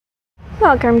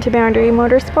Welcome to Boundary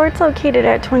Motorsports, located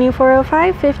at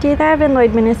 2405 50th Ave in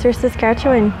Lloydminster,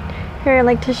 Saskatchewan. Here I'd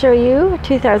like to show you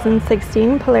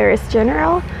 2016 Polaris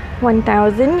General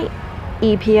 1000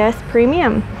 EPS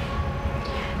Premium.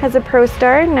 Has a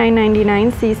ProStar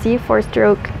 999cc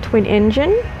 4-stroke twin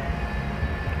engine.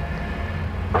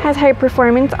 Has high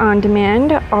performance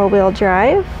on-demand all-wheel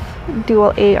drive,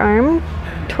 dual A-arm,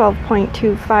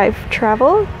 12.25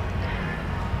 travel,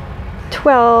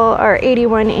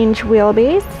 81-inch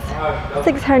wheelbase,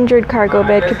 600 cargo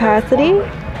bed capacity,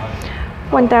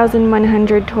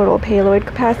 1,100 total payload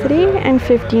capacity, and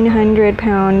 1,500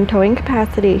 pound towing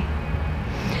capacity.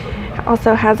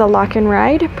 Also has a lock and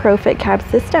ride ProFit cab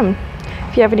system.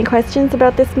 If you have any questions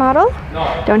about this model,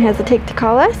 don't hesitate to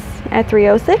call us at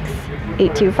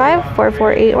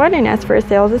 306-825-4481 and ask for a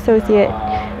sales associate.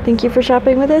 Thank you for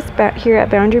shopping with us here at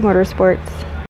Boundary Motorsports.